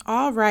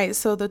All right,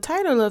 so the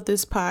title of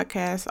this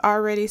podcast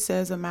already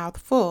says a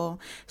mouthful.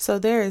 So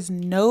there is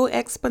no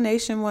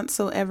explanation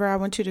whatsoever. I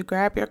want you to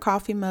grab your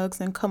coffee mugs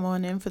and come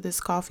on in for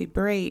this coffee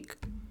break.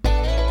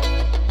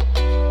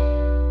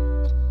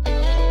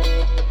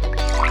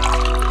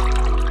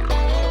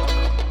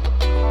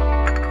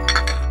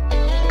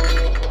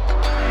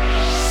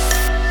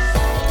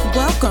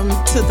 Welcome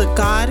to the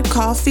God,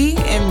 Coffee,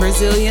 and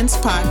Resilience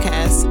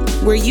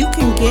podcast, where you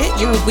can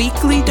get your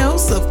weekly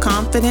dose of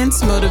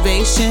confidence,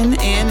 motivation,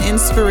 and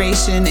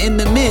inspiration in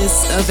the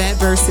midst of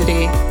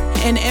adversity.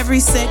 In every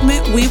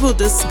segment, we will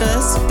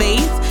discuss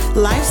faith,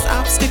 life's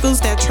obstacles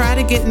that try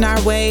to get in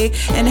our way,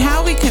 and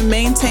how we can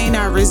maintain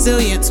our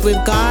resilience with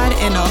God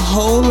and a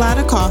whole lot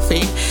of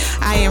coffee.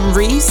 I am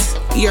Reese,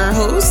 your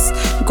host.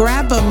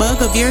 Grab a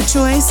mug of your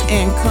choice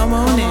and come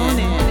on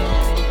in.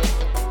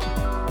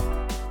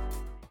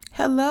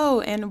 Hello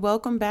and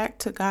welcome back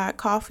to God,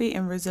 Coffee,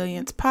 and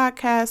Resilience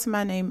podcast.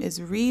 My name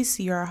is Reese,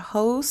 your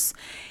host.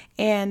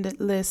 And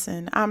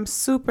listen, I'm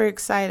super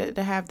excited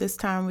to have this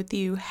time with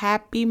you.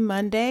 Happy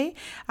Monday.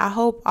 I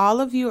hope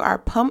all of you are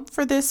pumped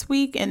for this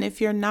week. And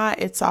if you're not,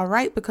 it's all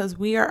right because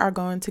we are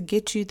going to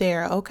get you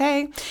there,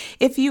 okay?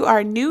 If you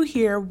are new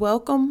here,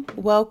 welcome.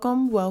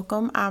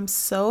 I'm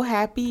so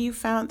happy you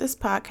found this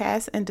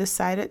podcast and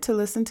decided to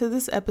listen to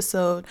this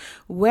episode.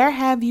 Where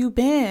have you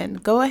been?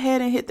 Go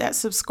ahead and hit that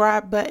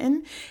subscribe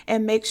button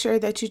and make sure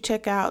that you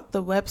check out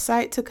the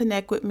website to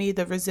connect with me,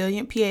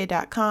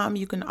 theresilientpa.com.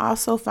 You can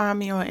also find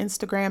me on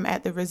Instagram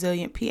at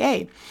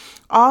theresilientpa.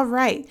 All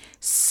right.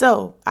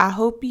 So I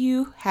hope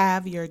you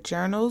have your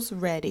journals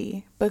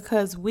ready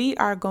because we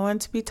are going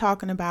to be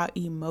talking about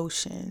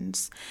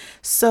emotions.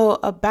 What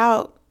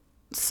about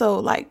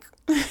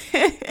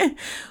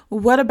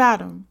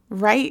them,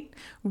 right?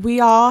 We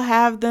all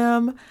have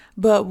them,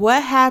 but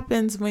what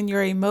happens when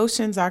your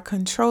emotions are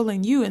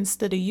controlling you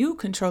instead of you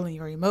controlling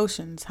your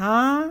emotions,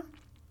 huh?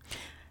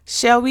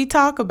 Shall we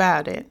talk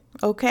about it?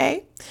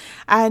 Okay.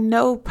 I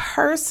know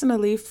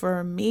personally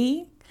for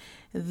me,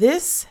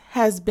 this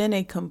has been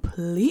a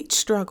complete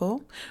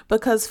struggle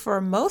because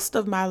for most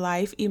of my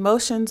life,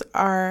 emotions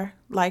are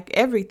like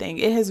everything.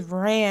 It has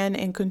ran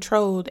and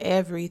controlled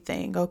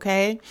everything.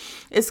 Okay.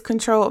 It's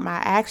controlled my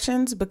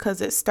actions because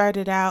it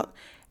started out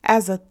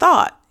as a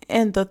thought.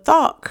 And the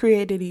thought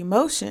created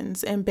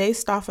emotions. And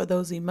based off of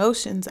those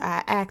emotions,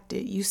 I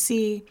acted. You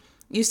see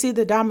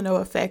the domino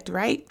effect,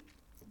 right?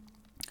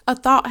 A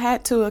thought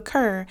had to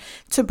occur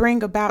to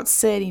bring about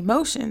said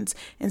emotions,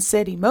 and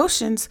said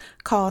emotions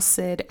caused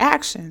said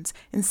actions,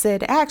 and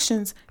said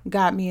actions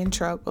got me in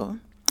trouble.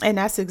 And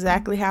that's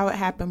exactly how it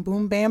happened.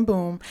 Boom, bam,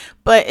 boom.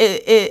 But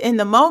it in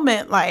the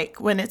moment, like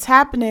when it's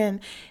happening,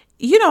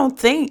 you don't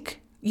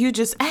think, you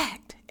just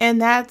act. And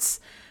that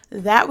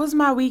was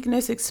my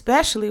weakness,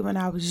 especially when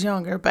I was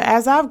younger. But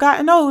as I've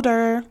gotten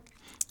older,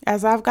 I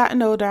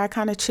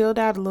kind of chilled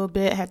out a little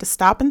bit, had to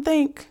stop and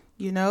think.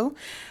 I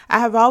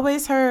have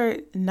always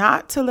heard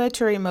not to let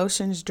your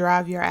emotions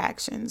drive your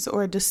actions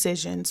or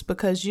decisions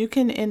because you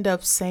can end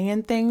up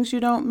saying things you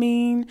don't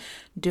mean,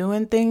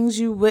 doing things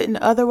you wouldn't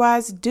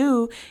otherwise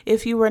do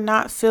if you were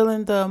not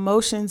feeling the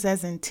emotions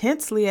as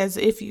intensely as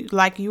if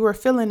you were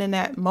feeling in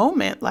that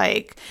moment.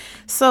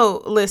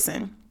 So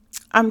listen,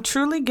 I'm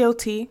truly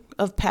guilty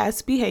of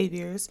past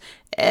behaviors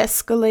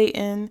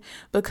escalating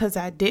because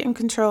I didn't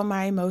control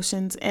my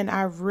emotions, and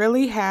I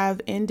really have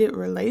ended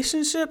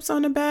relationships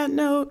on a bad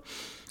note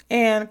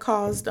and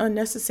caused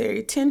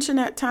unnecessary tension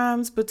at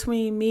times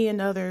between me and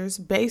others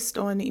based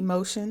on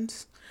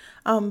emotions,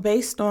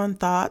 based on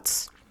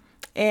thoughts.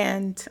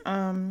 And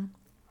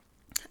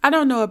I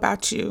don't know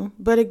about you,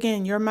 but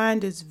again, your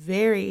mind is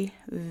very,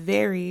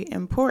 very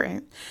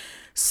important.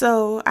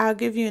 So I'll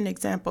give you an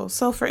example.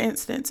 So for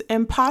instance,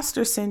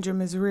 imposter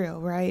syndrome is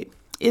real, right?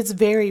 It's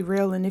very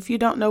real. And if you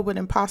don't know what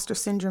imposter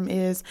syndrome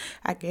is,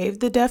 I gave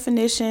the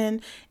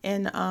definition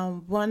in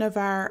one of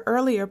our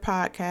earlier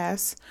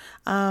podcast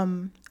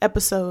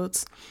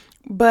episodes.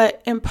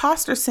 But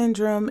imposter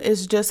syndrome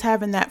is just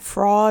having that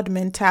fraud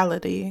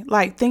mentality,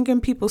 like thinking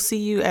people see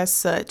you as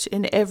such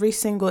in every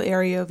single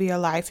area of your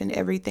life and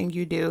everything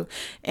you do.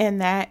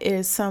 And that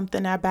is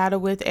something I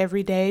battle with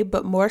every day,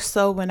 but more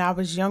so when I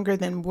was younger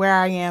than where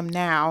I am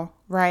now.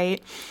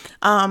 Right.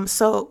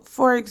 So,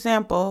 for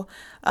example,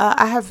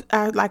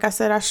 like I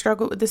said, I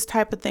struggled with this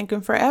type of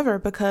thinking forever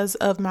because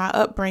of my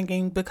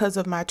upbringing, because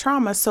of my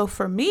trauma. So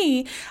for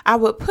me, I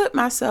would put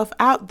myself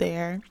out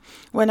there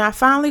when I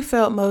finally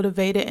felt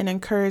motivated and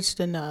encouraged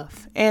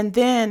enough, and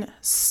then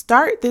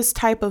start this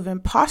type of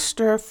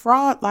imposter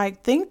fraud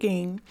like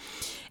thinking.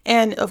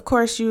 And of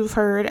course, you've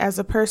heard, as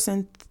a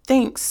person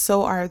thinks,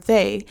 so are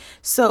they.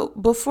 So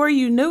before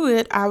you knew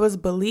it, I was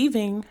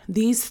believing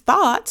these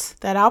thoughts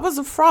that I was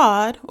a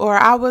fraud, or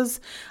I was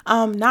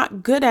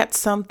not good at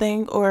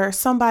something, or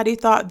somebody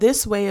thought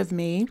this way of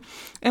me.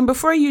 And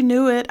before you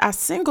knew it, I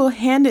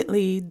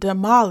single-handedly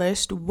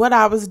demolished what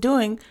I was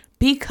doing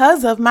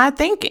because of my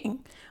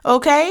thinking.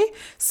 Okay,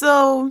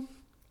 so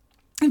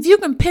if you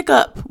can pick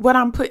up what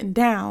I'm putting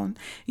down,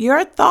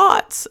 your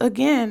thoughts,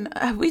 again,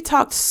 we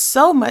talked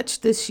so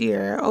much this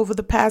year over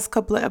the past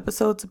couple of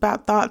episodes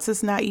about thoughts.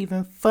 It's not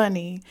even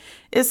funny.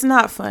 It's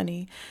not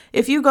funny.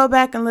 If you go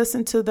back and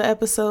listen to the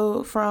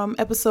episode from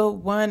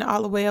episode 1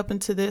 all the way up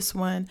into this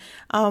one,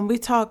 we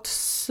talked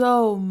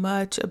so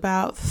much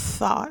about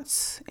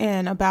thoughts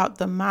and about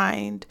the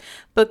mind,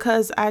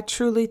 because I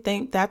truly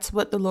think that's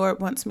what the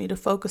Lord wants me to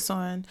focus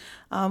on.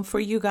 For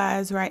you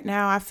guys right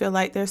now, I feel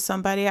like there's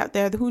somebody out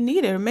there who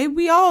need it, or maybe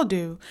we all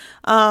do.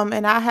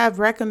 And I have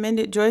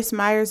recommended Joyce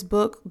Meyer's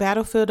book,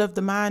 Battlefield of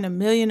the Mind,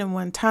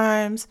 1,000,001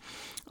 times.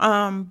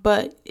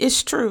 But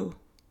it's true.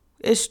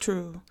 It's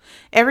true.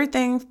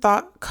 Everything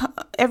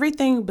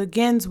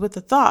begins with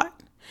a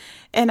thought.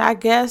 And I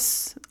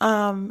guess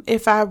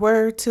if I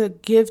were to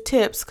give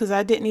tips, because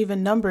I didn't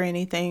even number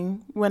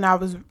anything when I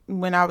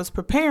was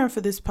preparing for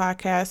this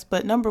podcast,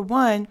 but number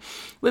 1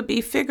 would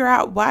be figure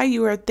out why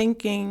you are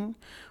thinking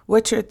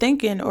what you're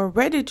thinking, or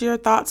where did your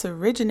thoughts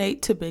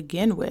originate to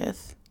begin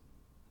with.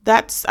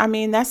 That's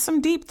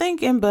some deep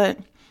thinking, but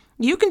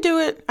you can do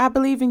it. I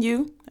believe in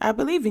you. I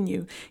believe in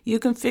you. You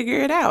can figure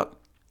it out.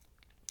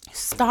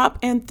 Stop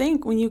and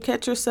think when you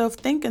catch yourself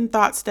thinking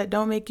thoughts that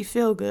don't make you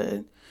feel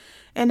good.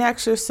 And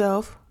ask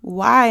yourself,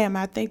 why am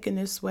I thinking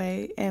this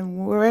way?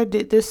 And where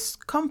did this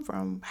come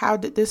from? How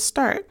did this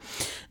start?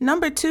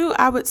 Number 2,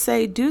 I would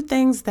say do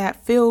things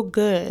that feel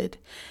good.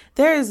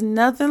 There is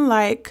nothing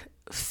like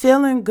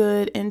feeling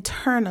good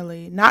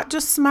internally, not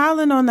just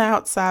smiling on the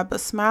outside,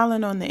 but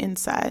smiling on the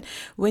inside.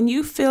 When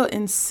you feel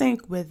in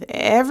sync with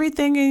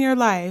everything in your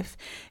life,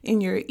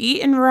 and you're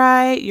eating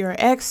right, you're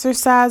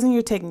exercising,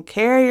 you're taking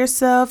care of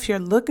yourself, you're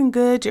looking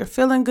good, you're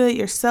feeling good,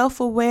 you're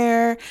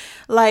self-aware,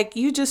 like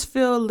you just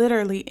feel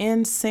literally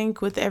in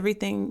sync with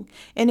everything.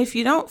 And if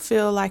you don't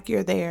feel like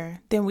you're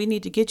there, then we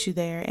need to get you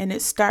there. And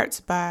it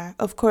starts by,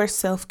 of course,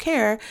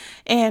 self-care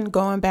and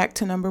going back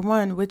to number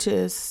 1, which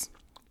is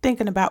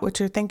thinking about what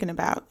you're thinking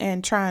about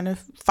and trying to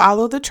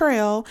follow the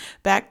trail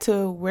back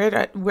to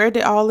where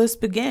did all this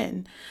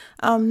begin.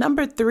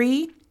 Number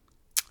 3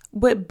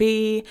 would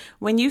be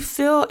when you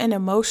feel an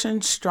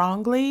emotion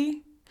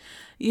strongly,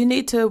 you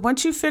need to,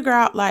 once you figure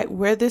out like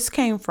where this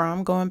came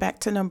from, going back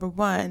to number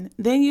 1,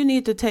 then you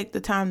need to take the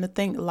time to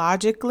think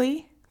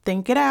logically,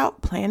 think it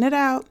out, plan it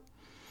out.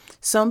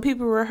 Some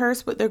people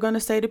rehearse what they're going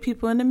to say to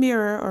people in the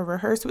mirror, or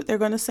rehearse what they're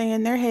going to say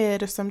in their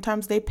head, or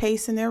sometimes they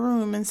pace in their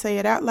room and say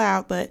it out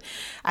loud. But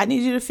I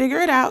need you to figure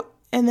it out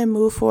and then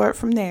move forward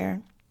from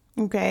there.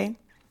 Okay?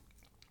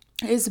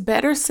 It's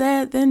better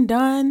said than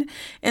done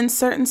in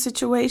certain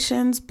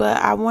situations, but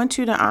I want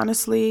you to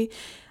honestly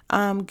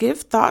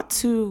give thought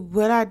to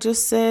what I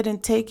just said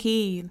and take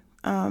heed.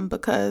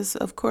 Because,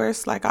 of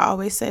course, like I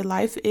always say,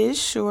 life is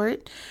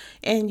short.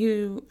 And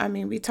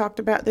we talked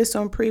about this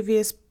on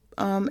previous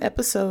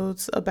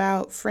episodes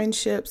about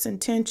friendships and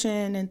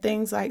tension and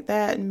things like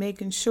that, and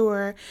making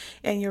sure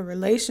in your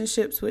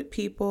relationships with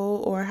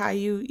people, or how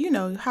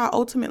how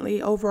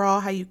ultimately overall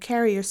how you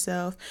carry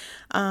yourself.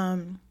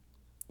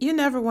 You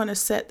never want to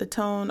set the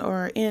tone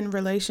or end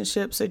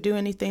relationships or do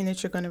anything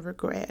that you're going to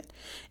regret,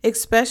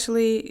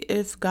 especially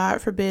if,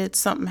 God forbid,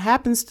 something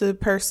happens to the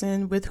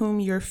person with whom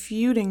you're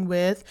feuding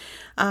with,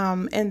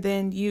 and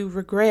then you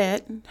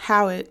regret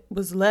how it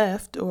was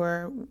left,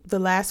 or the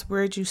last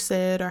word you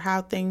said, or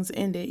how things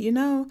ended,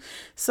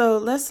 So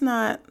let's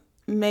not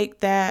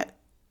make that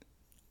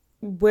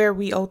where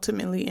we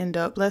ultimately end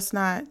up. Let's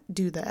not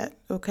do that,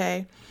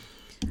 okay?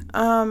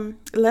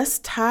 Let's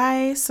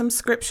tie some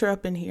scripture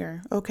up in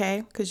here,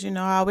 okay? Because,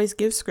 I always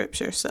give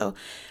scripture. So,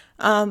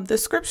 the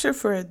scripture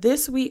for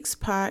this week's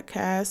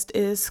podcast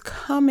is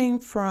coming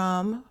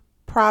from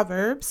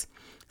Proverbs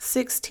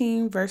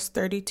 16, verse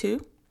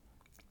 32.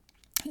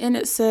 And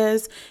it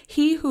says,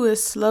 "He who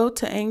is slow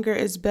to anger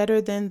is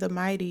better than the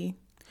mighty,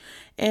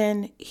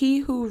 and he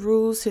who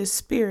rules his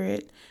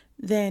spirit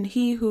than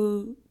he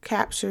who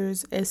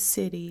captures a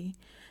city."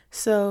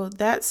 So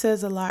that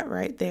says a lot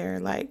right there.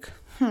 Like,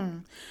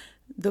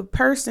 the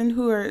person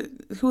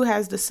who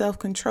has the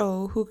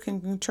self-control, who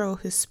can control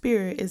his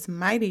spirit, is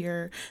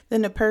mightier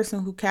than the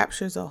person who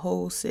captures a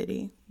whole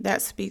city.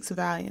 That speaks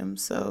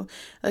volumes. So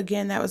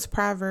again, that was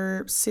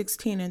Proverbs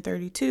 16 and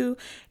 32.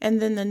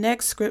 And then the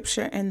next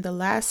scripture and the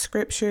last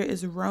scripture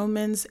is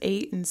Romans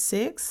 8 and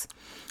 6.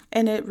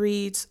 And it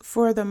reads,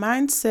 "For the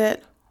mindset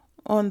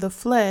on the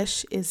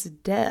flesh is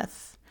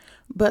death,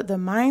 but the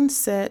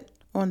mindset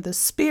on the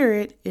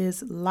spirit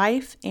is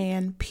life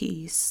and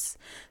peace."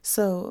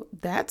 So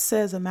that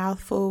says a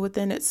mouthful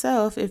within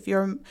itself. If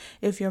your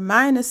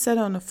mind is set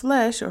on the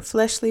flesh, or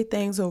fleshly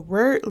things, or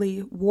worldly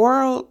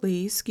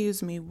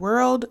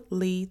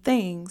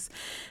things,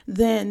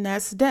 then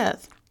that's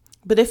death.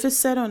 But if it's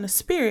set on the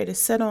spirit, it's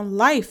set on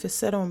life, it's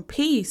set on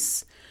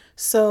peace.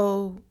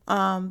 So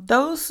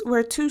those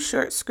were 2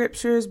 short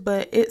scriptures,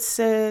 but it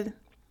said,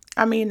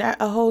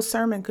 a whole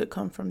sermon could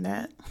come from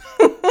that.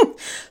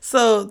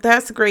 So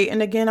that's great.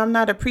 And again, I'm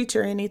not a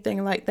preacher or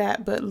anything like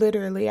that, but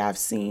literally I've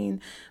seen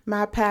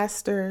my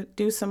pastor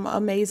do some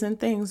amazing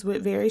things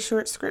with very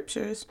short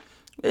scriptures.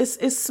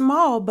 It's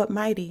small but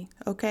mighty,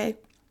 okay?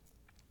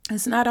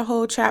 It's not a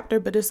whole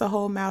chapter, but it's a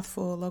whole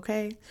mouthful,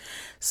 okay?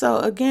 So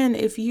again,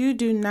 if you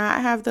do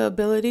not have the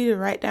ability to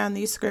write down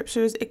these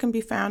scriptures, it can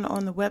be found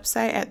on the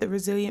website at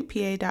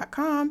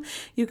theresilientpa.com.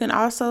 You can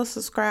also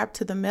subscribe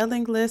to the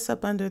mailing list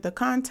up under the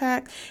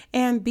contact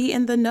and be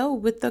in the know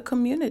with the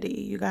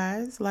community, you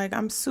guys. Like,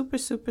 I'm super,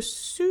 super,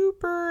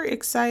 super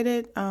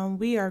excited.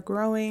 We are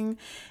growing.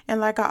 And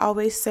like I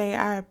always say,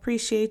 I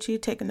appreciate you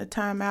taking the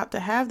time out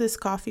to have this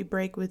coffee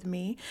break with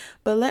me.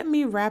 But let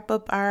me wrap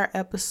up our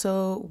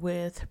episode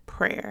with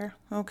prayer,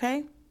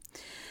 okay?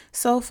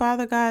 So,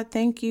 Father God,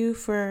 thank you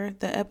for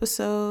the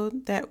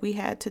episode that we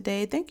had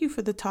today. Thank you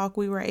for the talk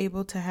we were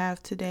able to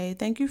have today.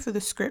 Thank you for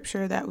the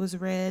scripture that was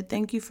read.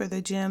 Thank you for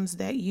the gems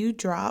that you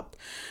dropped.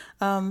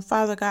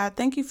 Father God,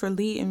 thank you for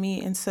leading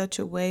me in such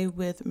a way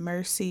with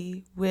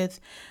mercy, with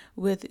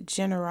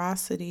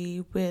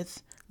generosity,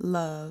 with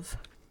love.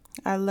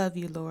 I love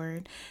you,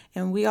 Lord,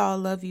 and we all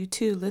love you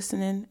too,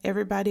 listening,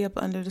 everybody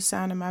up under the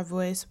sound of my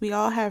voice. We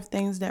all have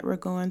things that we're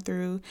going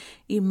through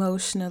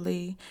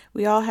emotionally.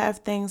 We all have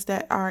things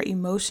that are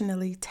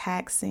emotionally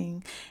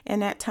taxing,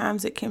 and at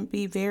times it can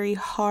be very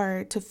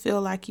hard to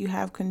feel like you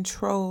have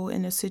control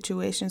in a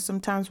situation.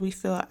 Sometimes we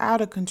feel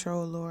out of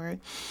control, Lord,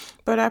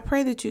 but I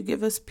pray that you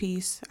give us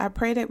peace. I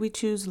pray that we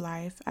choose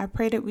life. I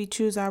pray that we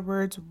choose our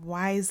words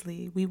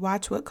wisely. We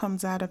watch what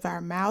comes out of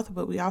our mouth,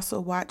 but we also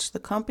watch the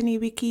company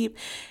we keep,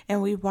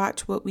 and we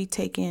watch what we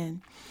take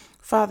in.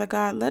 Father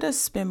God, let us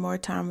spend more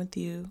time with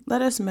you.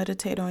 Let us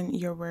meditate on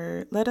your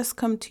word. Let us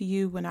come to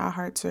you when our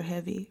hearts are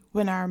heavy,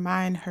 when our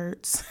mind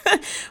hurts,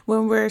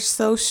 when we're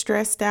so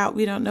stressed out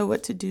we don't know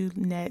what to do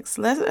next.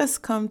 Let us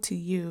come to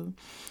you,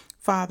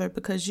 Father,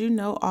 because you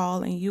know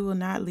all and you will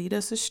not lead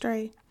us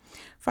astray.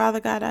 Father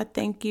God, I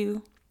thank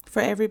you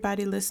for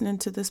everybody listening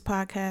to this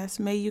podcast.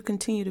 May you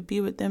continue to be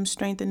with them,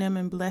 strengthen them,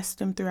 and bless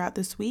them throughout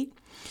this week.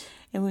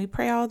 And we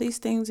pray all these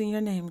things in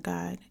your name,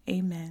 God.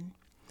 Amen.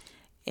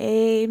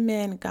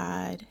 Amen,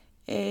 God.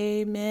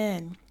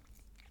 Amen.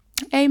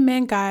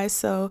 Amen, guys.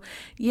 So,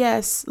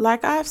 yes,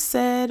 like I've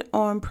said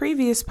on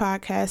previous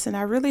podcasts, and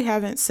I really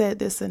haven't said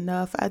this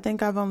enough. I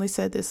think I've only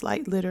said this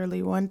like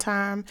literally one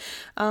time.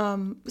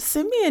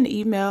 Send me an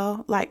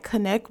email, like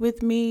connect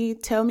with me.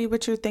 Tell me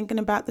what you're thinking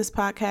about this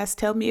podcast.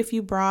 Tell me if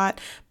you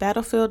brought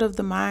Battlefield of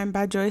the Mind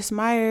by Joyce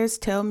Myers.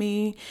 Tell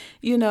me,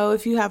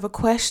 if you have a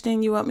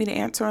question you want me to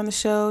answer on the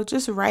show,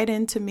 just write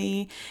into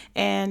me,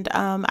 and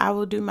I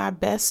will do my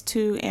best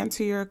to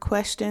answer your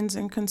questions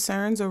and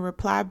concerns or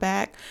reply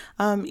back.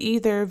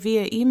 Either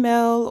via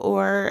email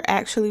or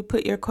actually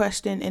put your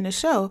question in the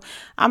show.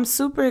 I'm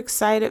super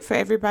excited for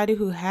everybody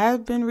who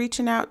have been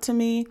reaching out to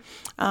me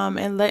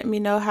and let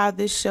me know how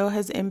this show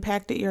has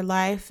impacted your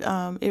life.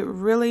 It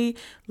really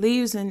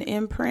leaves an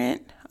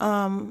imprint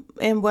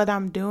in what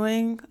I'm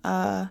doing.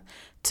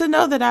 To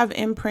know that I've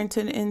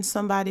imprinted in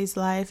somebody's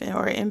life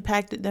or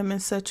impacted them in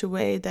such a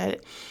way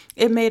that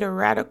it made a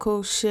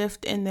radical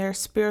shift in their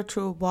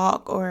spiritual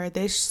walk, or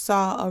they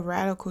saw a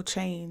radical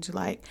change.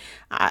 Like,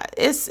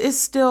 it's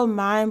still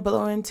mind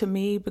blowing to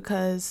me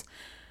because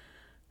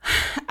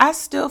I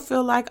still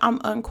feel like I'm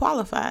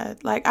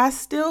unqualified. Like, I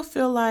still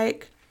feel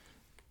like,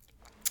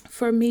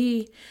 for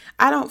me,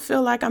 I don't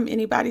feel like I'm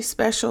anybody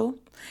special.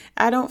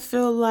 I don't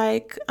feel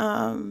like,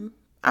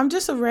 I'm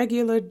just a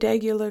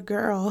degular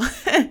girl.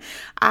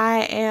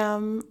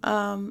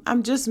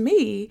 I'm just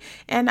me.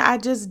 And I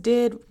just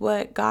did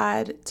what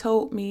God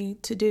told me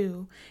to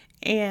do.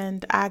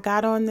 And I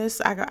got on this,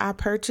 I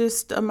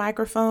purchased a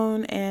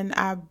microphone and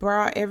I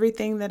brought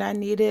everything that I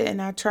needed and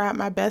I tried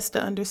my best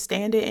to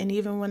understand it. And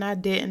even when I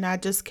didn't, I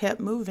just kept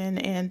moving.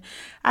 And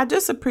I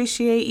just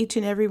appreciate each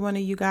and every one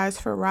of you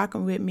guys for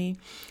rocking with me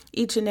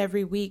each and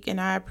every week. And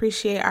I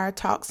appreciate our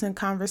talks and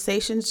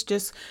conversations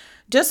just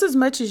as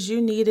much as you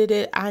needed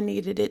it, I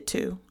needed it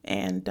too.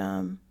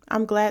 And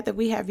I'm glad that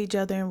we have each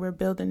other and we're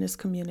building this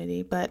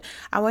community. But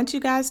I want you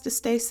guys to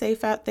stay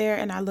safe out there,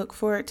 and I look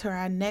forward to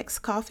our next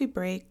coffee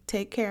break.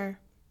 Take care.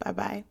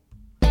 Bye-bye.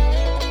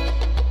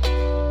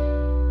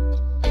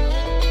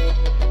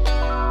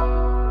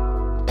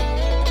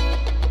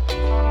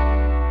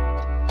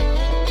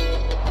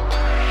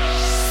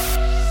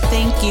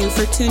 Thank you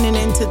for tuning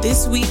in to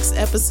this week's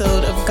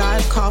episode of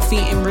God, Coffee,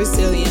 and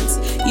Resilience.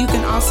 You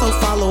can also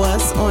follow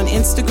us on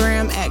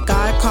Instagram at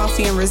God,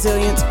 Coffee, and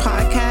Resilience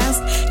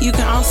Podcast. You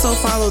can also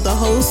follow the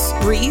host,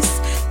 Reese,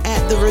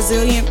 at The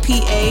Resilient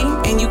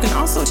PA. And you can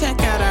also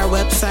check out our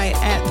website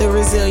at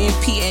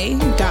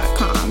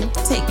theresilientpa.com.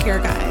 Take care,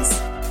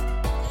 guys.